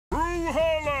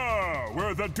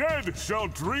where the dead shall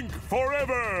drink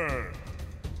forever!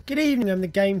 Good evening, I'm the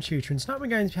Game Tutor, and tonight we're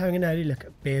going to be having an early look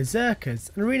at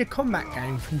Beirzerkers, an arena combat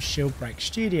game from Shieldbreak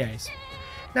Studios.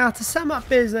 Now, to sum up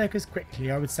Beirzerkers quickly,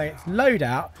 I would say it's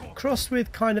loadout crossed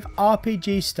with kind of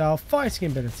RPG style fighting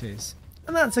abilities,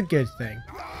 and that's a good thing.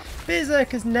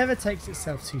 Beirzerkers never takes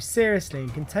itself too seriously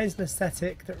and contains an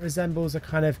aesthetic that resembles a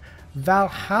kind of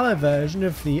Valhalla version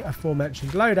of the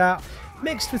aforementioned loadout,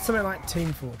 mixed with something like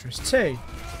Team Fortress 2.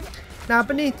 Now,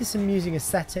 beneath this amusing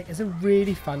aesthetic is a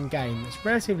really fun game that's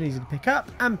relatively easy to pick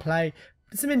up and play,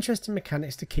 with some interesting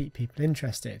mechanics to keep people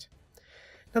interested.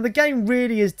 Now, the game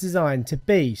really is designed to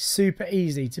be super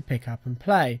easy to pick up and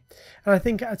play, and I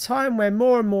think at a time where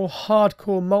more and more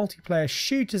hardcore multiplayer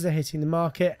shooters are hitting the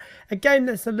market, a game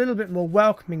that's a little bit more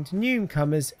welcoming to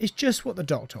newcomers is just what the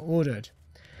Doctor ordered.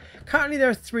 Currently there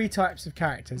are three types of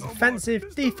characters: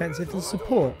 offensive, defensive and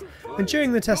support, and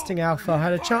during the testing alpha I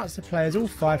had a chance to play as all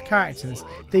five characters,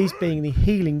 these being the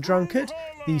healing drunkard,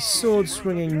 the sword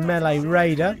swinging melee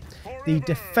raider, the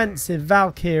defensive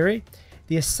Valkyrie,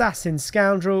 the assassin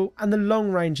scoundrel and the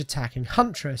long range attacking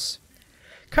huntress.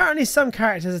 Currently some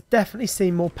characters definitely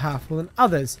seem more powerful than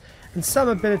others, and some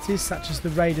abilities such as the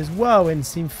raider's whirlwind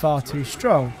seem far too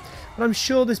strong, but I'm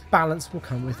sure this balance will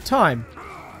come with time.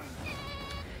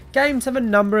 Games have a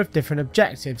number of different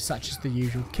objectives, such as the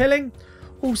usual killing,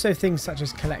 also things such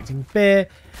as collecting beer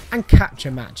and capture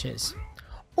matches.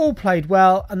 All played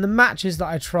well, and the matches that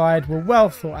I tried were well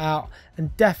thought out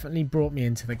and definitely brought me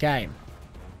into the game.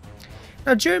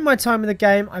 Now, during my time in the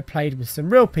game I played with some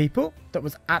real people, that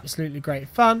was absolutely great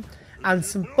fun, and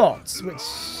some bots which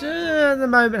at the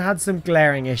moment had some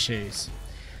glaring issues.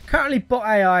 Currently bot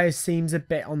AI seems a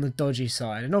bit on the dodgy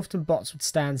side, and often bots would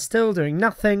stand still doing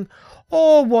nothing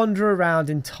or wander around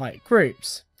in tight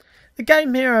groups. The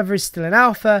game here, however, is still in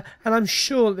alpha, and I'm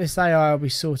sure that this AI will be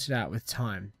sorted out with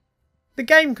time. The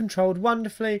game controlled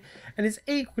wonderfully and is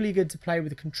equally good to play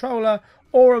with a controller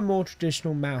or a more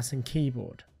traditional mouse and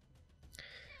keyboard.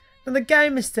 Now, the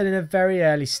game is still in a very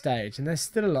early stage and there's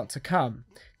still a lot to come.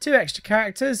 2 extra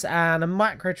characters and a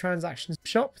microtransactions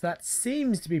shop that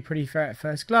seems to be pretty fair at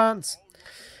first glance.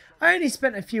 I only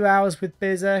spent a few hours with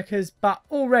Beirzerkers, but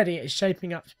already it's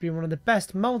shaping up to be one of the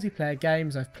best multiplayer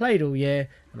games I've played all year,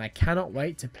 and I cannot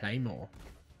wait to play more.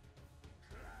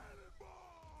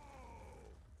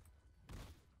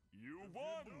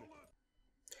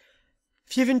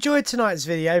 If you've enjoyed tonight's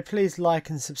video, please like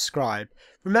and subscribe.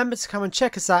 Remember to come and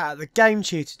check us out at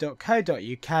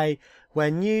thegametutor.co.uk, where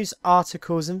news,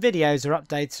 articles and videos are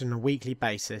updated on a weekly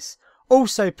basis.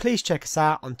 Also, please check us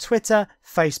out on Twitter,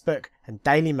 Facebook and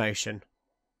Dailymotion.